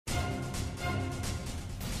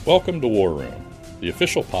Welcome to War Room, the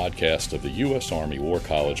official podcast of the U.S. Army War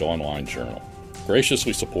College online journal,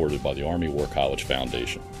 graciously supported by the Army War College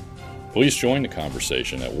Foundation. Please join the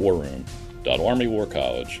conversation at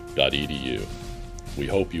warroom.armywarcollege.edu. We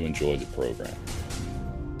hope you enjoy the program.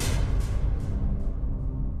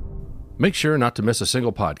 Make sure not to miss a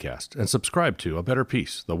single podcast and subscribe to A Better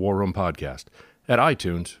Peace, the War Room podcast, at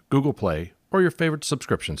iTunes, Google Play, or your favorite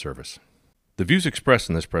subscription service. The views expressed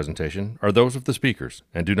in this presentation are those of the speakers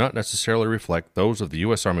and do not necessarily reflect those of the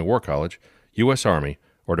U.S. Army War College, U.S. Army,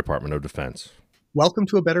 or Department of Defense. Welcome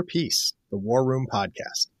to A Better Peace, the War Room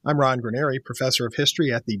podcast. I'm Ron Granieri, professor of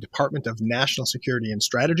history at the Department of National Security and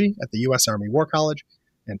Strategy at the U.S. Army War College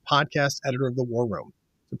and podcast editor of the War Room.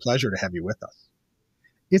 It's a pleasure to have you with us.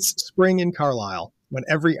 It's spring in Carlisle when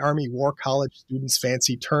every Army War College student's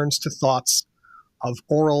fancy turns to thoughts of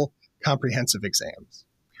oral comprehensive exams.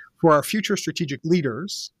 For our future strategic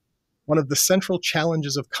leaders, one of the central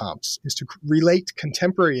challenges of comps is to relate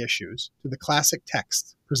contemporary issues to the classic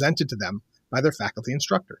texts presented to them by their faculty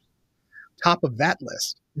instructors. Top of that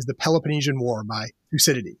list is the Peloponnesian War by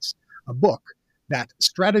Thucydides, a book that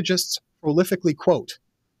strategists prolifically quote,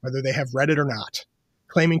 whether they have read it or not,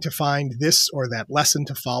 claiming to find this or that lesson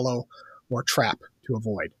to follow or trap to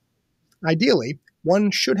avoid. Ideally,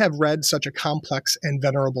 one should have read such a complex and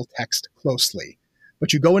venerable text closely,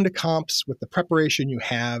 but you go into comps with the preparation you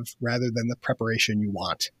have rather than the preparation you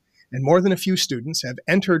want. And more than a few students have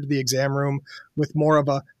entered the exam room with more of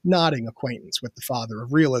a nodding acquaintance with the father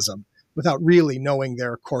of realism, without really knowing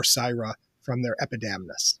their Corcyra from their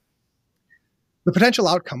Epidamnus. The potential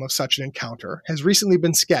outcome of such an encounter has recently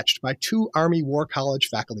been sketched by two Army War College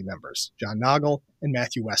faculty members, Jon Nagl and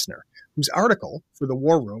Matthew Woessner, whose article for the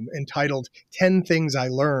War Room entitled 10 Things I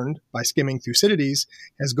Learned by Skimming Thucydides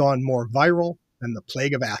has gone more viral than the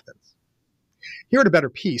Plague of Athens. Here at A Better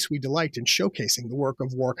Peace, we delight in showcasing the work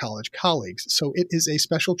of War College colleagues, so it is a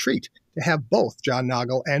special treat to have both Jon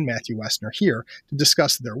Nagl and Matthew Woessner here to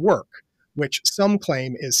discuss their work, which some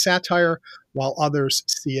claim is satire, while others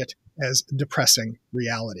see it as depressing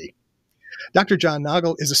reality. Dr. Jon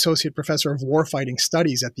Nagl is Associate Professor of Warfighting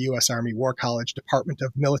Studies at the U.S. Army War College Department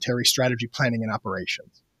of Military Strategy Planning and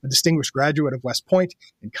Operations. A distinguished graduate of West Point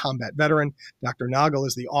and combat veteran, Dr. Nagl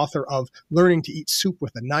is the author of Learning to Eat Soup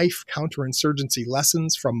with a Knife, Counterinsurgency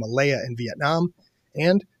Lessons from Malaya and Vietnam,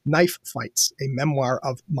 and Knife Fights, a memoir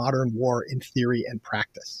of modern war in theory and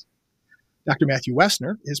practice. Dr. Matthew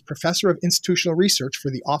Woessner is Professor of Institutional Research for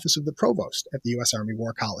the Office of the Provost at the U.S. Army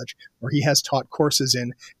War College, where he has taught courses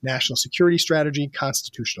in national security strategy,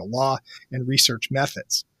 constitutional law, and research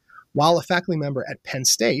methods. While a faculty member at Penn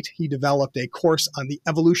State, he developed a course on the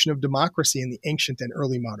evolution of democracy in the ancient and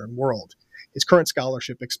early modern world. His current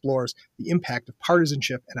scholarship explores the impact of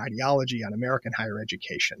partisanship and ideology on American higher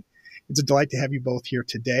education. It's a delight to have you both here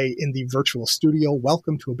today in the virtual studio.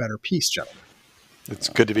 Welcome to A Better Peace, gentlemen. It's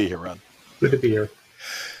good to be here, Ron. Good to be here.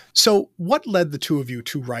 So what led the two of you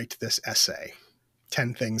to write this essay,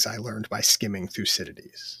 10 Things I Learned by Skimming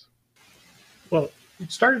Thucydides? Well, it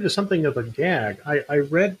started as something of a gag. I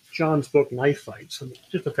read John's book, Knife Fights, and it's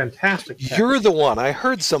just a fantastic text. You're the one. I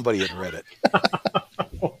heard somebody had read it.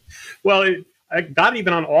 Well, I got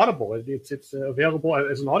even on Audible. It's available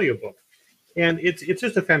as an audiobook. And it's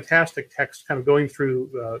just a fantastic text kind of going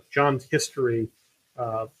through John's history,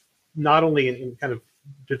 not only in kind of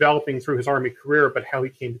developing through his Army career, but how he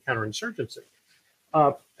came to counterinsurgency.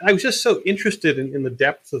 I was just so interested in the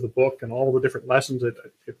depth of the book and all the different lessons it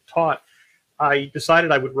taught. I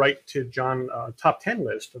decided I would write to John a top 10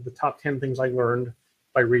 list of the top 10 things I learned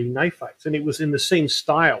by reading Knife Fights. And it was in the same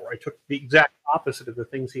style, where I took the exact opposite of the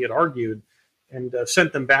things he had argued and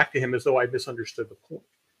sent them back to him as though I misunderstood the point.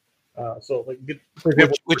 For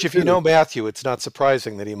example, which, if you know Matthew, it's not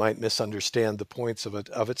surprising that he might misunderstand the points of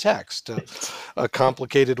a text, a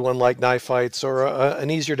complicated one like Knife Fights, or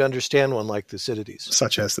an easier to understand one like Thucydides,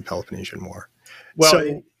 such as the Peloponnesian War.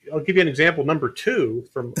 Well, I'll give you an example. Number 2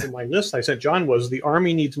 from my list I sent John was, the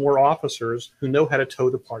Army needs more officers who know how to toe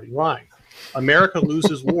the party line. America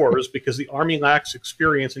loses wars because the Army lacks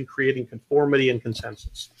experience in creating conformity and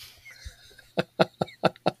consensus.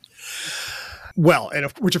 Well,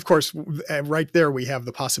 which of course, right there we have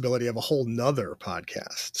the possibility of a whole nother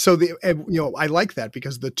podcast. So I like that,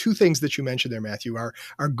 because the two things that you mentioned there, Matthew, are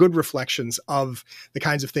good reflections of the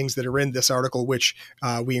kinds of things that are in this article, which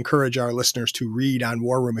we encourage our listeners to read on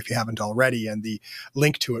War Room if you haven't already, and the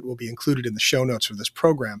link to it will be included in the show notes for this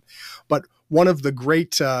program. But one of the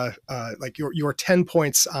great, your 10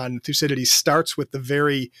 points on Thucydides starts with the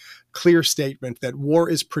very clear statement that war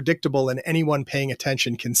is predictable and anyone paying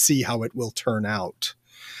attention can see how it will turn out.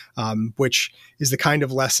 which is the kind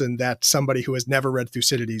of lesson that somebody who has never read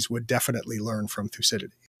Thucydides would definitely learn from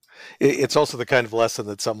Thucydides. It's also the kind of lesson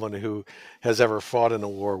that someone who has ever fought in a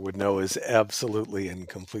war would know is absolutely and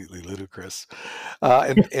completely ludicrous.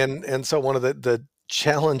 And so one of the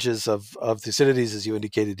challenges of Thucydides, as you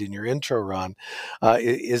indicated in your intro, Ron,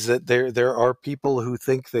 is that there are people who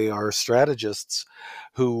think they are strategists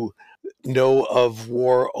who know of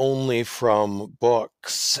war only from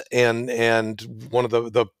books, and one of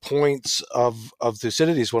the points of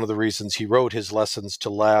Thucydides, one of the reasons he wrote his lessons to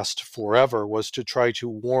last forever, was to try to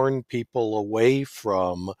warn people away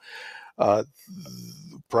from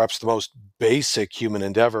perhaps the most basic human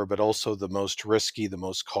endeavor, but also the most risky, the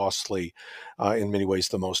most costly, in many ways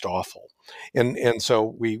the most awful. And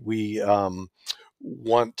so we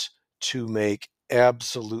want to make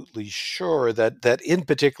absolutely sure that in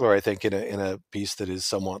particular, I think in a piece that is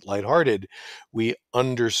somewhat lighthearted, we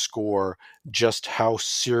underscore just how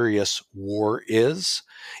serious war is,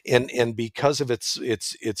 and because of its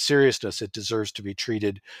seriousness, it deserves to be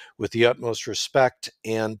treated with the utmost respect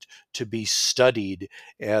and to be studied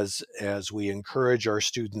as we encourage our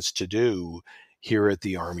students to do here at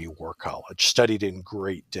the Army War College, studied in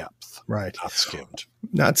great depth, right? Not skimmed.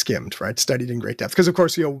 Not skimmed, right? Studied in great depth. Because, of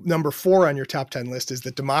course, number 4 on your top 10 list is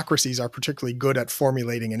that democracies are particularly good at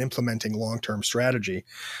formulating and implementing long-term strategy,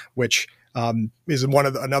 which is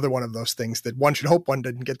another one of those things that one should hope one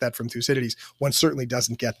didn't get that from Thucydides. One certainly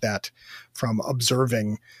doesn't get that from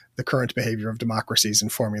observing the current behavior of democracies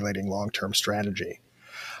and formulating long-term strategy.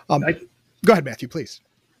 Go ahead, Matthew, please.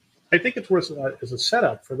 I think it's worth as a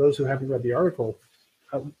setup for those who haven't read the article.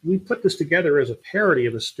 We put this together as a parody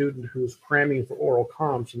of a student who's cramming for oral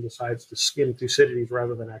comps and decides to skim Thucydides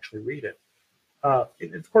rather than actually read it.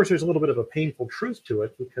 Of course, there's a little bit of a painful truth to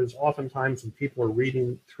it, because oftentimes when people are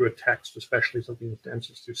reading through a text, especially something as dense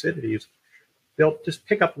as Thucydides, they'll just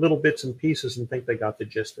pick up little bits and pieces and think they got the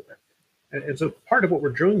gist of it. And so part of what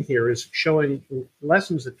we're doing here is showing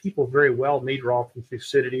lessons that people very well may draw from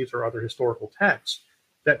Thucydides or other historical texts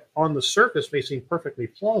that on the surface may seem perfectly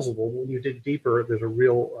plausible. When you dig deeper, there's a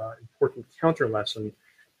real important counter lesson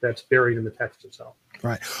that's buried in the text itself.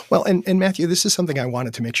 Right. Well, and Matthew, this is something I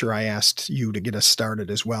wanted to make sure I asked you to get us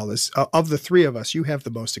started as well. Is of the three of us, you have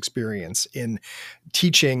the most experience in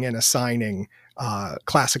teaching and assigning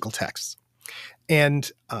classical texts.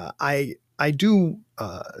 And I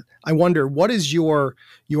wonder, what is your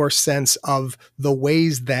sense of the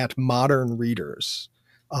ways that modern readers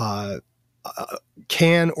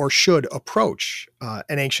can or should approach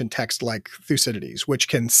an ancient text like Thucydides, which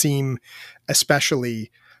can seem especially,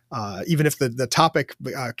 even if the topic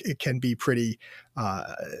it can be pretty,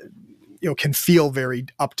 can feel very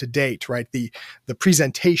up to date, right? The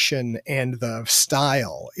presentation and the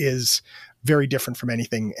style is very different from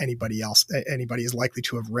anything anybody is likely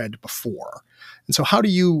to have read before. And so how do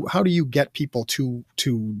you get people to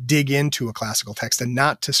dig into a classical text and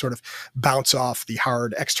not to sort of bounce off the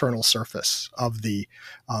hard external surface of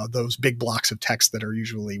those big blocks of text that are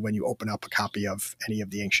usually when you open up a copy of any of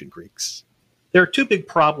the ancient Greeks? There are two big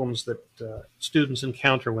problems that students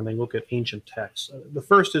encounter when they look at ancient texts. The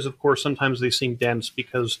first is, of course, sometimes they seem dense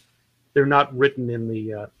because they're not written in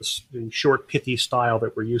the short, pithy style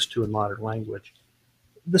that we're used to in modern language.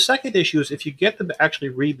 The second issue is if you get them to actually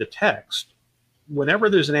read the text, whenever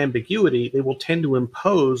there's an ambiguity, they will tend to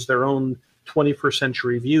impose their own 21st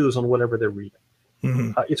century views on whatever they're reading.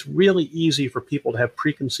 Mm-hmm. It's really easy for people to have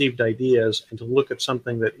preconceived ideas and to look at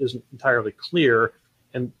something that isn't entirely clear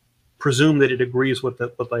and presume that it agrees with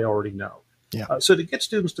what they already know. Yeah. So to get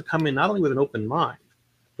students to come in not only with an open mind,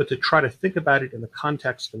 but to try to think about it in the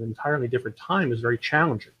context of an entirely different time is very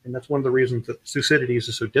challenging. And that's one of the reasons that Thucydides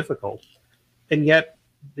is so difficult. And yet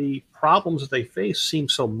the problems that they face seem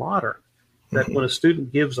so modern that when a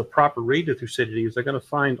student gives a proper read to Thucydides, they're going to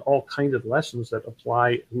find all kinds of lessons that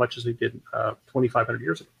apply as much as they did 2,500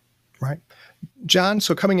 years ago. Right. John,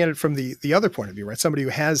 so coming at it from the other point of view, right? Somebody who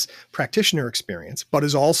has practitioner experience, but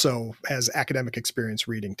has academic experience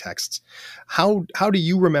reading texts. How do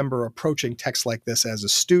you remember approaching texts like this as a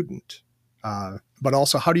student? But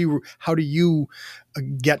also, how do you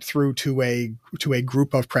get through to a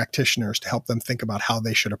group of practitioners to help them think about how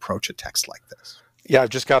they should approach a text like this? Yeah, I've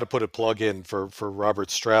just got to put a plug in for Robert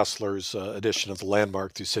Strassler's edition of the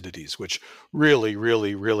Landmark Thucydides, which really,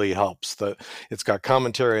 really, really helps. It's got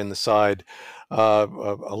commentary on the side,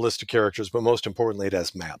 a list of characters, but most importantly, it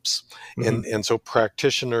has maps. Mm-hmm. And so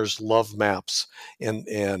practitioners love maps. And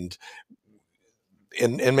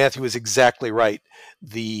Matthew is exactly right.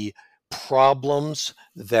 The problems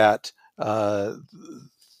that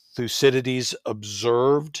Thucydides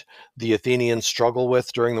observed the Athenians struggle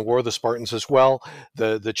with during the war, the Spartans as well,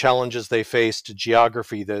 the challenges they faced,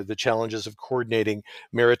 geography, the challenges of coordinating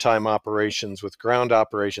maritime operations with ground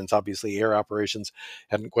operations. Obviously, air operations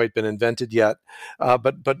hadn't quite been invented yet,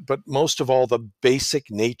 but most of all, the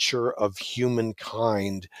basic nature of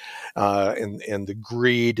humankind, and the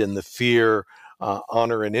greed and the fear,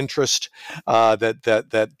 honor and interest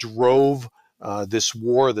that drove this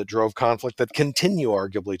war, that drove conflict, that continue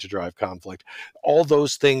arguably to drive conflict. All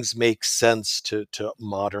those things make sense to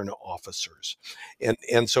modern officers,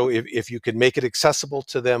 and so if you can make it accessible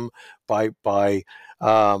to them by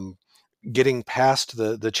getting past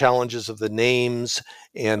the challenges of the names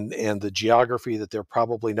and the geography that they're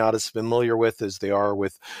probably not as familiar with as they are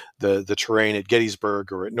with the terrain at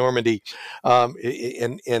Gettysburg or at Normandy,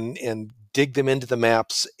 and dig them into the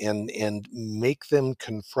maps and make them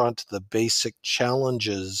confront the basic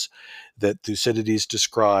challenges that Thucydides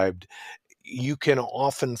described, you can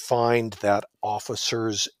often find that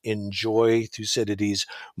officers enjoy Thucydides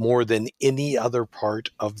more than any other part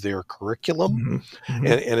of their curriculum. Mm-hmm. Mm-hmm.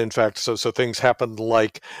 And in fact, so things happened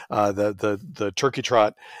like the turkey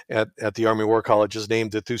trot at the Army War College is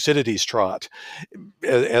named the Thucydides trot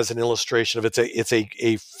as an illustration of it's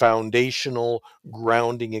a foundational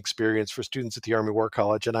grounding experience for students at the Army War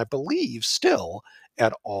College, and I believe still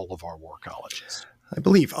at all of our war colleges. I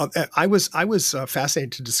believe I was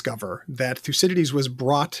fascinated to discover that Thucydides was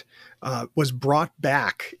brought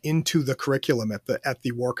back into the curriculum at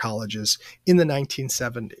the war colleges in the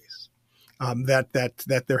 1970s.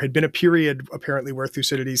 That there had been a period apparently where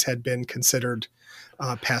Thucydides had been considered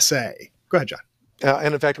passé. Go ahead, John.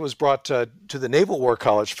 And in fact, it was brought to the Naval War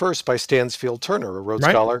College first by Stansfield Turner, a Rhodes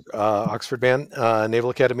Scholar, Oxford man,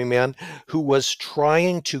 Naval Academy man, who was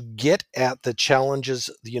trying to get at the challenges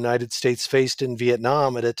the United States faced in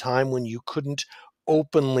Vietnam at a time when you couldn't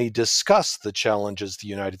openly discuss the challenges the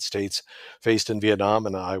United States faced in Vietnam.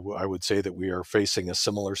 And I would say that we are facing a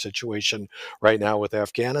similar situation right now with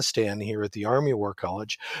Afghanistan here at the Army War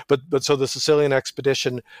College. But so the Sicilian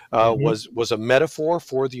expedition was a metaphor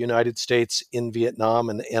for the United States in Vietnam,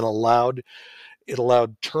 and it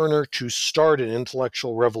allowed Turner to start an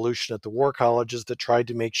intellectual revolution at the war colleges that tried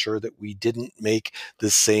to make sure that we didn't make the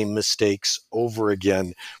same mistakes over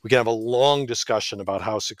again. We can have a long discussion about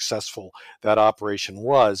how successful that operation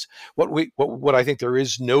was. What I think there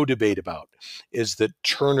is no debate about is that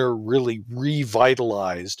Turner really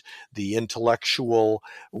revitalized the intellectual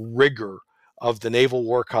rigor of the Naval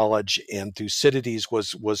War College, and Thucydides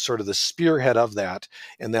was sort of the spearhead of that,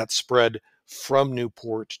 and that spread from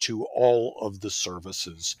Newport to all of the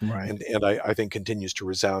services, and I think continues to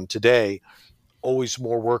resound today. Always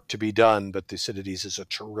more work to be done, but Thucydides is a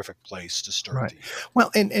terrific place to start. Right.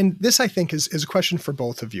 Well, and this I think is a question for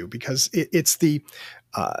both of you, because it's the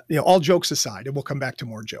all jokes aside, and we'll come back to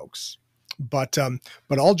more jokes. But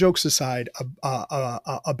all jokes aside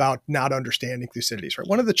about not understanding Thucydides, right?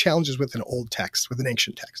 One of the challenges with an old text, with an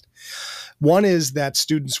ancient text, one is that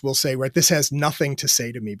students will say, right, this has nothing to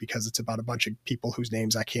say to me because it's about a bunch of people whose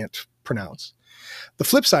names I can't pronounce. The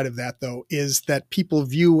flip side of that, though, is that people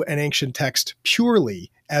view an ancient text purely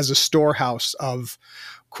as a storehouse of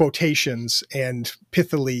quotations and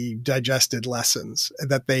pithily digested lessons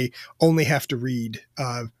that they only have to read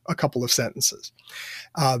a couple of sentences.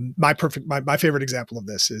 My favorite example of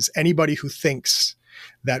this is anybody who thinks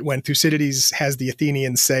that when Thucydides has the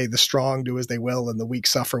Athenians say, the strong do as they will and the weak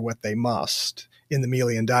suffer what they must in the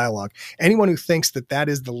Melian dialogue, anyone who thinks that that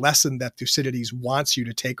is the lesson that Thucydides wants you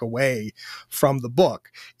to take away from the book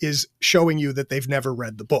is showing you that they've never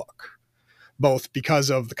read the book, both because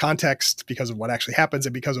of the context, because of what actually happens,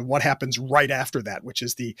 and because of what happens right after that, which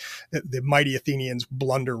is the mighty Athenians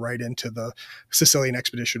blunder right into the Sicilian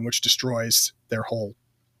expedition, which destroys their whole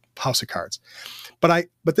house of cards. But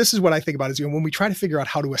this is what I think about is, when we try to figure out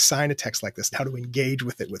how to assign a text like this, how to engage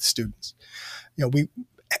with it with students,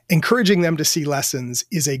 encouraging them to see lessons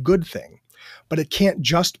is a good thing, but it can't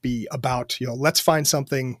just be about, let's find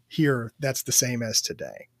something here that's the same as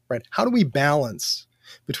today, right? How do we balance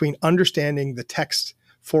between understanding the text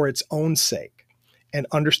for its own sake and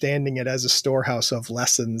understanding it as a storehouse of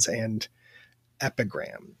lessons and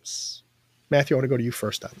epigrams? Matthew, I want to go to you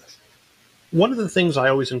first on this. One of the things I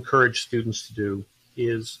always encourage students to do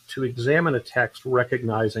is to examine a text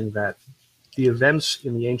recognizing that the events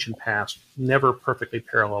in the ancient past never perfectly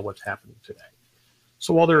parallel what's happening today.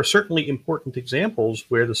 So while there are certainly important examples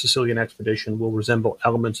where the Sicilian expedition will resemble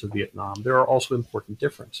elements of Vietnam, there are also important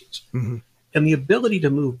differences. Mm-hmm. And the ability to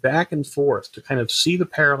move back and forth to kind of see the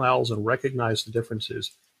parallels and recognize the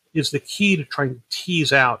differences is the key to trying to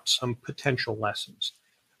tease out some potential lessons.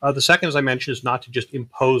 The second, as I mentioned, is not to just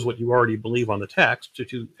impose what you already believe on the text,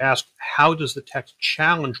 to ask, how does the text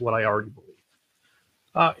challenge what I already believe?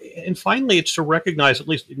 And finally, it's to recognize, at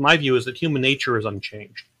least in my view, is that human nature is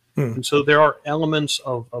unchanged. And so there are elements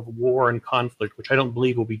of war and conflict, which I don't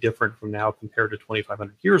believe will be different from now compared to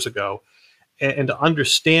 2,500 years ago. And to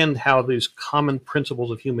understand how these common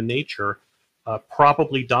principles of human nature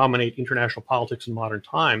probably dominate international politics in modern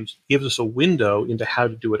times gives us a window into how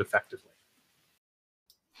to do it effectively.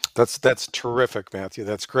 That's terrific, Matthew.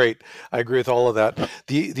 That's great. I agree with all of that.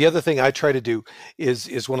 The other thing I try to do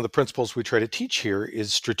is one of the principles we try to teach here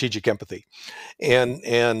is strategic empathy,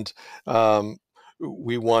 and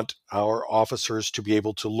we want our officers to be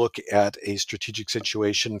able to look at a strategic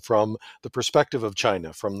situation from the perspective of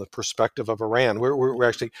China, from the perspective of Iran.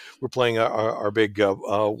 We're playing our big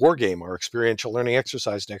war game, our experiential learning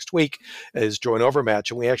exercise next week is Join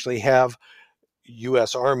Overmatch, and we actually have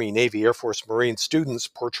U.S. Army, Navy, Air Force, Marine students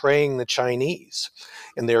portraying the Chinese,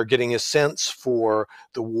 and they are getting a sense for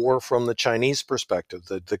the war from the Chinese perspective,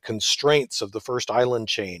 the constraints of the first island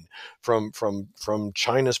chain from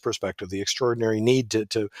China's perspective, the extraordinary need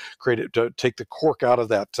to create it, to take the cork out of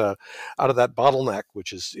that bottleneck,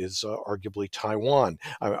 which is arguably Taiwan.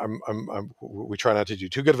 We try not to do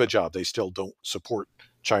too good of a job. They still don't support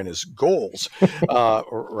China's goals,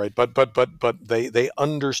 right? But they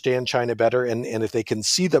understand China better, and if they can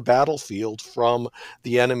see the battlefield from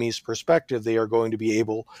the enemy's perspective, they are going to be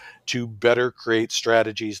able to better create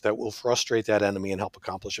strategies that will frustrate that enemy and help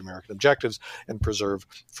accomplish American objectives and preserve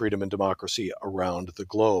freedom and democracy around the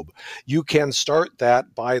globe. You can start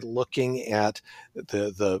that by looking at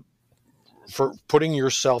for putting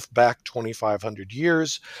yourself back 2,500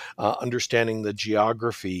 years, understanding the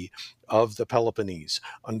geography of the Peloponnese,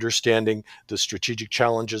 understanding the strategic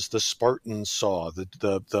challenges the Spartans saw,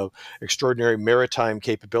 the extraordinary maritime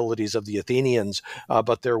capabilities of the Athenians,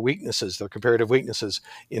 but their weaknesses, their comparative weaknesses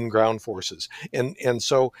in ground forces. And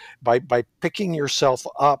so by picking yourself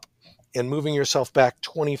up and moving yourself back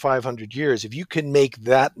 2,500 years, if you can make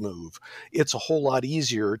that move, it's a whole lot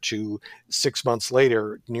easier to 6 months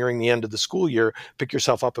later, nearing the end of the school year, pick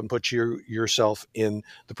yourself up and put yourself in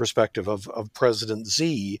the perspective of President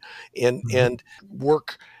Xi and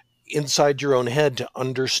work inside your own head to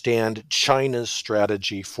understand China's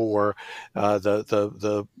strategy for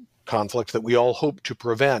the conflict that we all hope to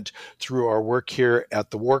prevent through our work here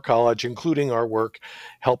at the War College, including our work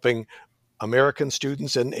helping American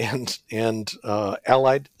students and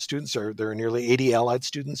allied students. There are nearly 80 allied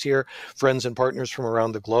students here, friends and partners from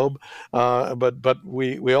around the globe. But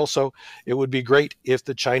we also, it would be great if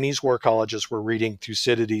the Chinese war colleges were reading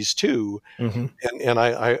Thucydides too. And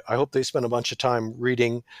I hope they spend a bunch of time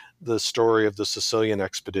reading the story of the Sicilian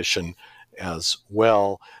expedition as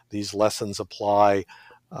well. These lessons apply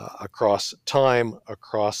across time,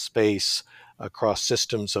 across space, across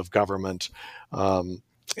systems of government.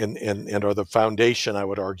 And are the foundation, I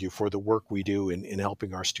would argue, for the work we do in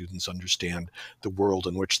helping our students understand the world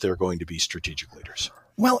in which they're going to be strategic leaders.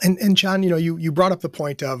 Well, and John, you brought up the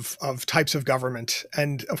point of types of government,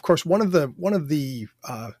 and of course, one of the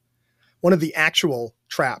actual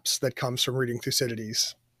traps that comes from reading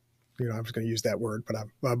Thucydides. I was going to use that word, but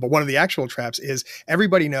one of the actual traps is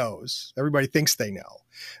everybody thinks they know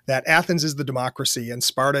that Athens is the democracy and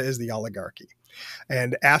Sparta is the oligarchy.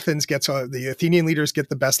 And Athens the Athenian leaders get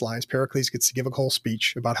the best lines. Pericles gets to give a whole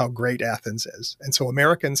speech about how great Athens is. And so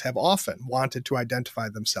Americans have often wanted to identify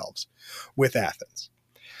themselves with Athens.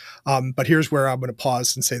 But here's where I'm going to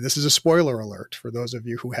pause and say this is a spoiler alert for those of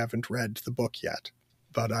you who haven't read the book yet.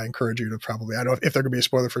 But I encourage you to probably, I don't know if there could be a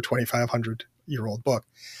spoiler for a 2,500-year-old book.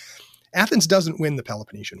 Athens doesn't win the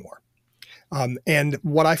Peloponnesian War. And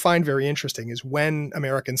what I find very interesting is when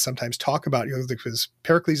Americans sometimes talk about, because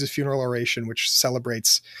Pericles' funeral oration, which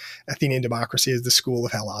celebrates Athenian democracy as the school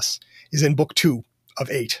of Hellas, is in book 2 of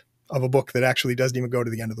 8 of a book that actually doesn't even go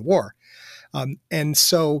to the end of the war. And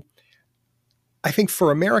so I think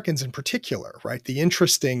for Americans in particular, right, the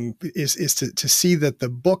interesting is to see that the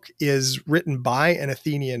book is written by an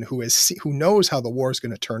Athenian who knows how the war is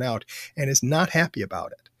going to turn out and is not happy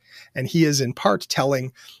about it. And he is in part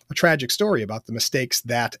telling a tragic story about the mistakes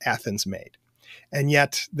that Athens made. And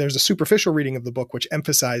yet there's a superficial reading of the book which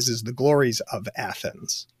emphasizes the glories of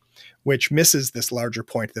Athens, which misses this larger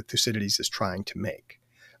point that Thucydides is trying to make.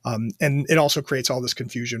 And it also creates all this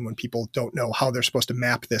confusion when people don't know how they're supposed to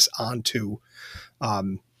map this onto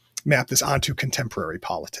contemporary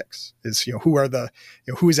politics.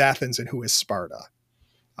 Who is Athens and who is Sparta?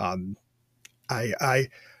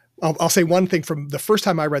 I'll say one thing from the first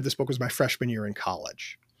time I read this book was my freshman year in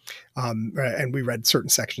college. And we read certain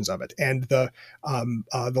sections of it. And the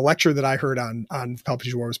lecture that I heard on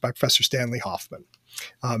Peloponnesian War was by Professor Stanley Hoffman.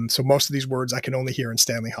 So most of these words I can only hear in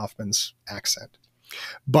Stanley Hoffman's accent.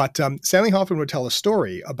 But Stanley Hoffman would tell a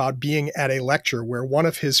story about being at a lecture where one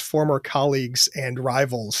of his former colleagues and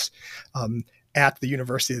rivals at the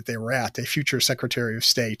university that they were at, a future Secretary of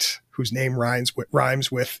State whose name rhymes with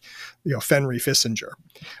Fenry Fissinger,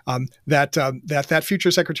 that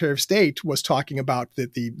future Secretary of State was talking about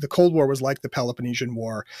that the Cold War was like the Peloponnesian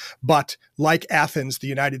War, but like Athens, the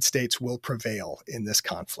United States will prevail in this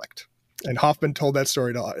conflict. And Hoffman told that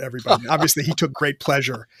story to everybody. Obviously, he took great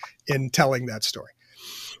pleasure in telling that story.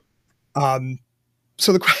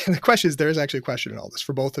 So the question is, there is actually a question in all this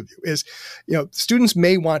for both of you, is, students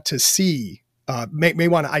may want to see, may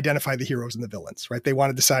want to identify the heroes and the villains, right? They want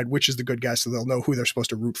to decide which is the good guy so they'll know who they're supposed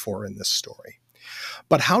to root for in this story.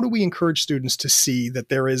 But how do we encourage students to see that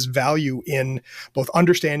there is value in both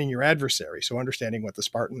understanding your adversary, so understanding what the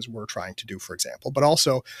Spartans were trying to do, for example, but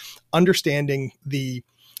also understanding the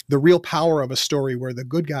real power of a story where the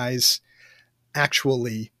good guys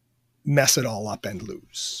actually mess it all up and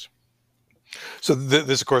lose? So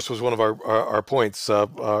this, of course, was one of our points,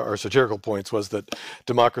 our satirical points, was that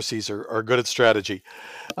democracies are good at strategy,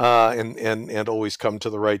 and always come to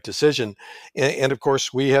the right decision. And of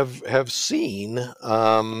course, we have seen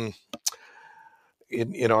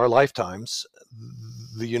in our lifetimes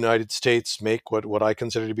the United States make what I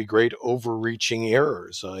consider to be great overreaching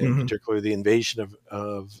errors, in particular the invasion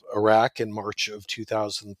of Iraq in March of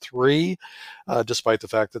 2003, despite the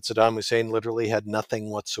fact that Saddam Hussein literally had nothing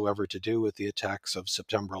whatsoever to do with the attacks of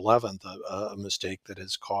September 11th, a mistake that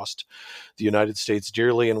has cost the United States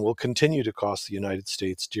dearly and will continue to cost the United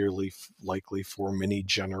States dearly, likely for many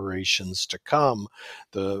generations to come.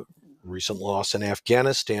 The recent loss in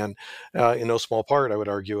Afghanistan, in no small part, I would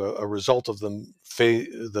argue, a result of the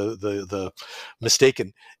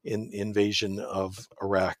mistaken invasion of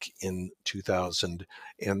Iraq in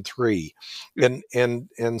 2003,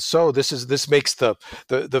 and so this makes the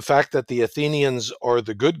fact that the Athenians are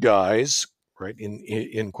the good guys, right,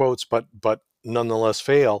 in quotes, but nonetheless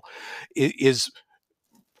fail, is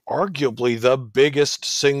arguably the biggest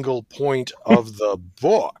single point of the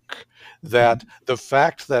book. That the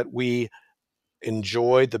fact that we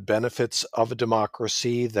enjoy the benefits of a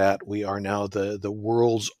democracy, that we are now the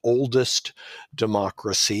world's oldest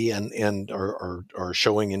democracy, and are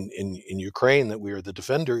showing in Ukraine that we are the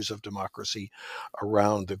defenders of democracy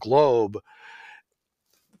around the globe,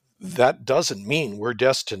 that doesn't mean we're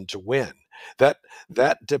destined to win.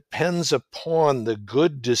 That depends upon the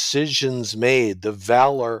good decisions made, the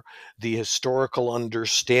valor, the historical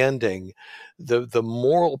understanding, the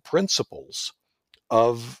moral principles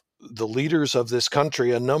of the leaders of this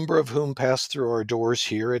country, a number of whom passed through our doors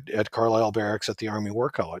here at Carlisle Barracks at the Army War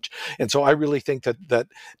College. And so I really think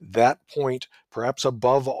that point, perhaps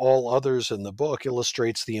above all others in the book,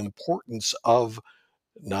 illustrates the importance of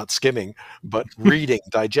not skimming, but reading,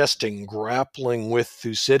 digesting, grappling with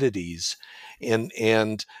Thucydides. And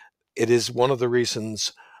it is one of the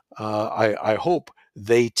reasons I hope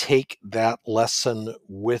they take that lesson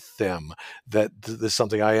with them. That this is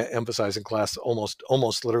something I emphasize in class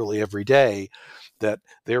almost literally every day, that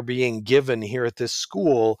they're being given here at this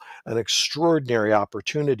school an extraordinary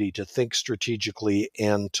opportunity to think strategically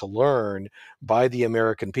and to learn by the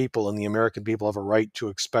American people, and the American people have a right to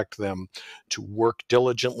expect them to work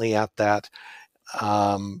diligently at that,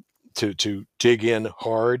 to dig in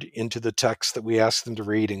hard into the text that we ask them to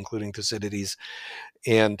read, including Thucydides,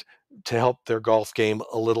 and to help their golf game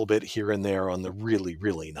a little bit here and there on the really,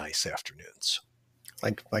 really nice afternoons.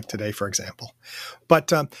 Like today, for example.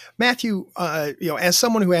 But Matthew, as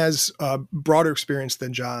someone who has broader experience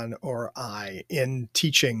than John or I in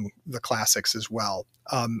teaching the classics as well,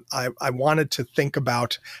 I wanted to think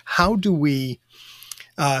about how do we,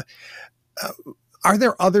 are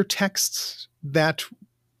there other texts that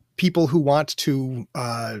people who want to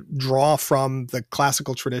draw from the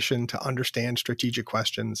classical tradition to understand strategic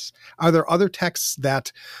questions, are there other texts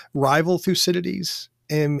that rival Thucydides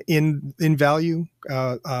in value?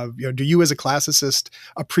 Do you as a classicist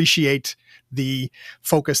appreciate the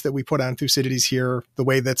focus that we put on Thucydides here the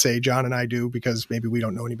way that, say, John and I do, because maybe we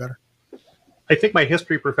don't know any better? I think my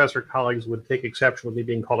history professor colleagues would take exception with me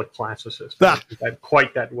being called a classicist. I don't think I'm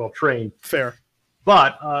quite that well trained. Fair.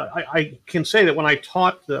 But I can say that when I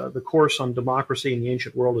taught the course on democracy in the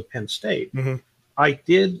ancient world at Penn State, I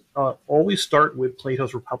did always start with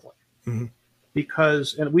Plato's Republic.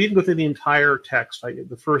 Because, and we didn't go through the entire text,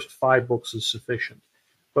 the first 5 books is sufficient.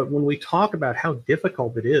 But when we talk about how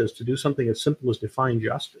difficult it is to do something as simple as define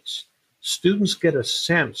justice, students get a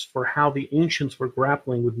sense for how the ancients were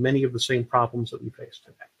grappling with many of the same problems that we face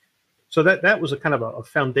today. So that was a kind of a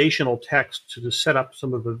foundational text to set up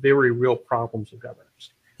some of the very real problems of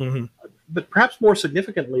governance. Mm-hmm. But perhaps more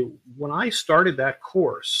significantly, when I started that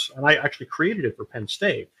course, and I actually created it for Penn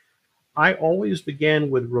State, I always began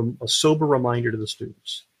with a sober reminder to the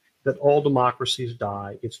students that all democracies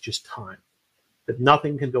die, it's just time, that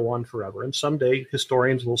nothing can go on forever. And someday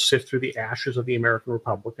historians will sift through the ashes of the American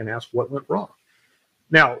Republic and ask what went wrong.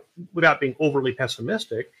 Now, without being overly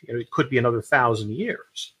pessimistic, it could be another 1,000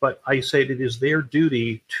 years, but I say that it is their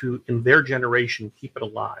duty to, in their generation, keep it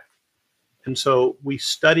alive. And so we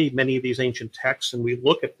study many of these ancient texts and we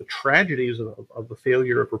look at the tragedies of the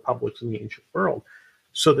failure of republics in the ancient world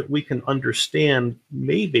so that we can understand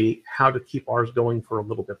maybe how to keep ours going for a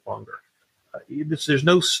little bit longer. There's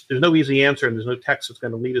no easy answer, and there's no text that's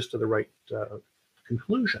going to lead us to the right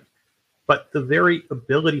conclusion. But the very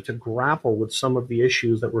ability to grapple with some of the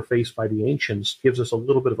issues that were faced by the ancients gives us a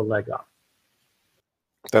little bit of a leg up.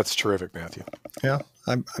 That's terrific, Matthew. Yeah,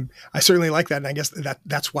 I certainly like that, and I guess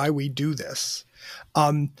that's why we do this.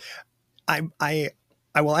 I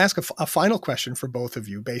will ask a final question for both of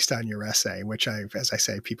you based on your essay, which as I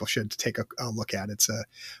say, people should take a look at.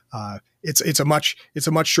 It's a much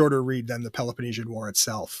shorter read than the Peloponnesian War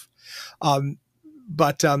itself.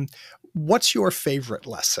 But what's your favorite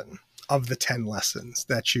lesson of the 10 lessons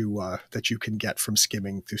that you can get from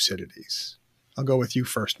skimming Thucydides? I'll go with you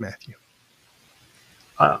first, Matthew.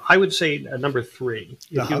 I would say number 3.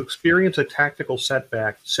 If you experience a tactical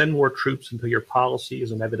setback, send more troops until your policy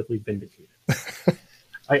is inevitably vindicated.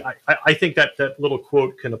 I think that little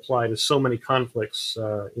quote can apply to so many conflicts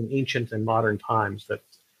in ancient and modern times that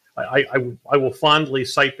I will fondly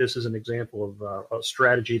cite this as an example of a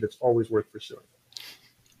strategy that's always worth pursuing.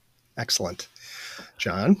 Excellent.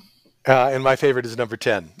 John? And my favorite is number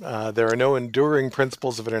 10. There are no enduring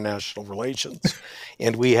principles of international relations,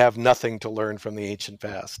 and we have nothing to learn from the ancient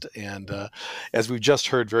past. And as we've just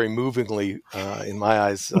heard very movingly, in my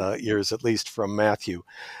eyes, ears at least, from Matthew,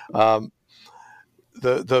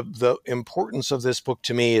 the importance of this book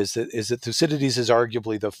to me is that Thucydides is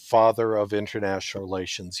arguably the father of international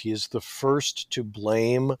relations. He is the first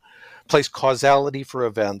to place causality for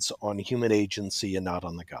events on human agency and not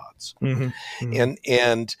on the gods. Mm-hmm. Mm-hmm.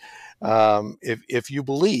 And if you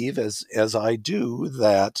believe, as I do,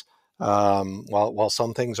 that while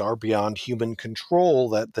some things are beyond human control,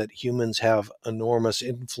 that humans have enormous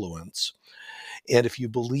influence. And if you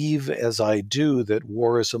believe, as I do, that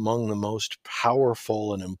war is among the most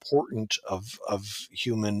powerful and important of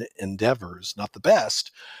human endeavors, not the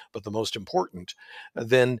best, but the most important,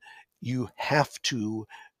 then you have to,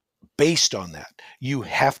 based on that, you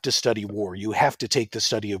have to study war. You have to take the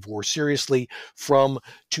study of war seriously from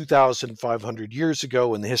 2,500 years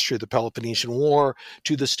ago in the history of the Peloponnesian War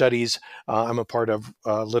to the studies I'm a part of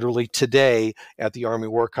literally today at the Army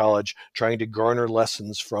War College, trying to garner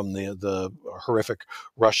lessons from the horrific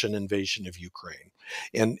Russian invasion of Ukraine.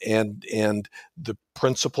 And the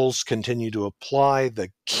principles continue to apply. The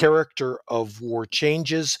character of war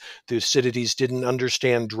changes. Thucydides didn't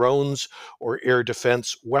understand drones or air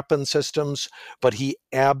defense weapon systems, but he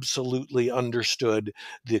absolutely understood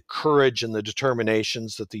the courage and the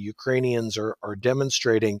determinations that the Ukrainians are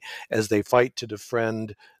demonstrating as they fight to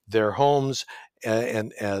defend their homes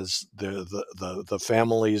and as the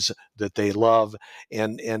families that they love,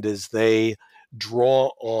 and as they draw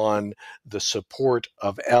on the support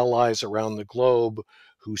of allies around the globe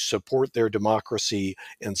who support their democracy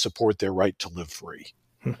and support their right to live free.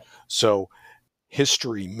 So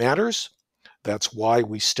history matters. That's why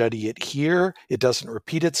we study it here. It doesn't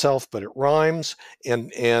repeat itself, but it rhymes.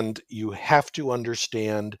 And you have to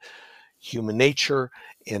understand human nature,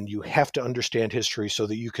 and you have to understand history so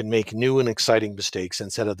that you can make new and exciting mistakes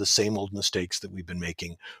instead of the same old mistakes that we've been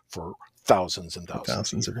making for thousands and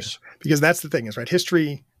thousands of years. Because that's the thing is, right?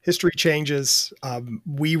 History changes.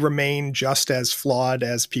 We remain just as flawed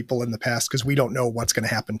as people in the past because we don't know what's going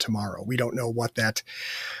to happen tomorrow. We don't know what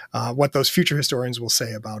those future historians will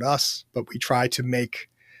say about us, but we try to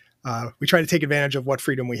take advantage of what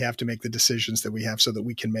freedom we have to make the decisions that we have so that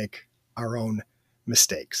we can make our own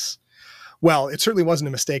mistakes. Well, it certainly wasn't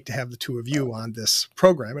a mistake to have the two of you on this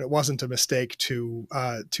program, and it wasn't a mistake to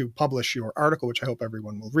publish your article, which I hope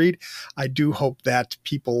everyone will read. I do hope that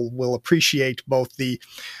people will appreciate both the,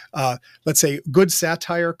 let's say, good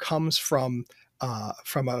satire comes from a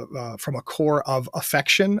core of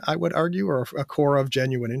affection, I would argue, or a core of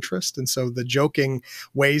genuine interest. And so the joking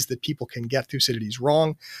ways that people can get Thucydides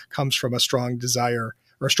wrong comes from a strong desire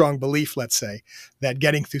or a strong belief, let's say, that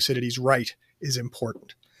getting Thucydides right is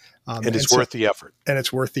important. And it's worth the effort. And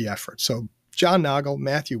it's worth the effort. So John Nagl,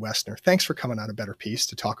 Matthew Woessner, thanks for coming on A Better Peace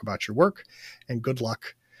to talk about your work, and good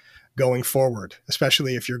luck going forward,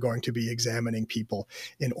 especially if you're going to be examining people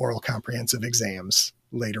in oral comprehensive exams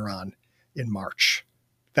later on in March.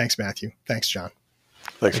 Thanks, Matthew. Thanks, John.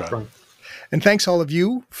 Thanks, Ron. And thanks all of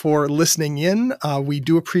you for listening in. We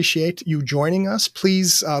do appreciate you joining us.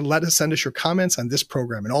 Please send us your comments on this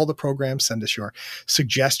program and all the programs. Send us your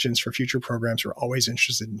suggestions for future programs. We're always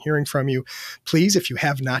interested in hearing from you. Please, if you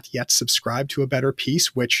have not yet subscribed to A Better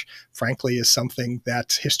Peace, which frankly is something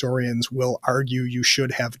that historians will argue you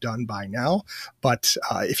should have done by now. But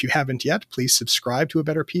if you haven't yet, please subscribe to A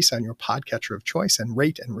Better Peace on your podcatcher of choice and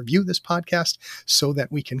rate and review this podcast so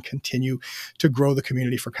that we can continue to grow the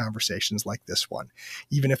community for conversations like this one.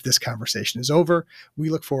 Even if this conversation is over, we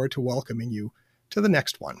look forward to welcoming you to the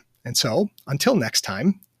next one. And so, until next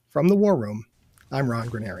time, from the War Room, I'm Ron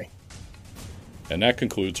Granieri. And that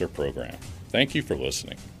concludes our program. Thank you for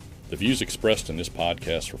listening. The views expressed in this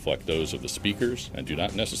podcast reflect those of the speakers and do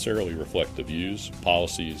not necessarily reflect the views,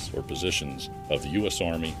 policies, or positions of the U.S.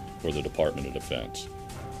 Army or the Department of Defense.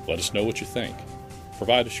 Let us know what you think.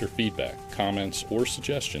 Provide us your feedback, comments, or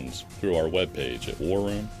suggestions through our webpage at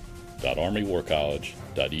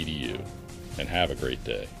warroom.armywarcollege.edu, and have a great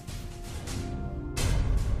day.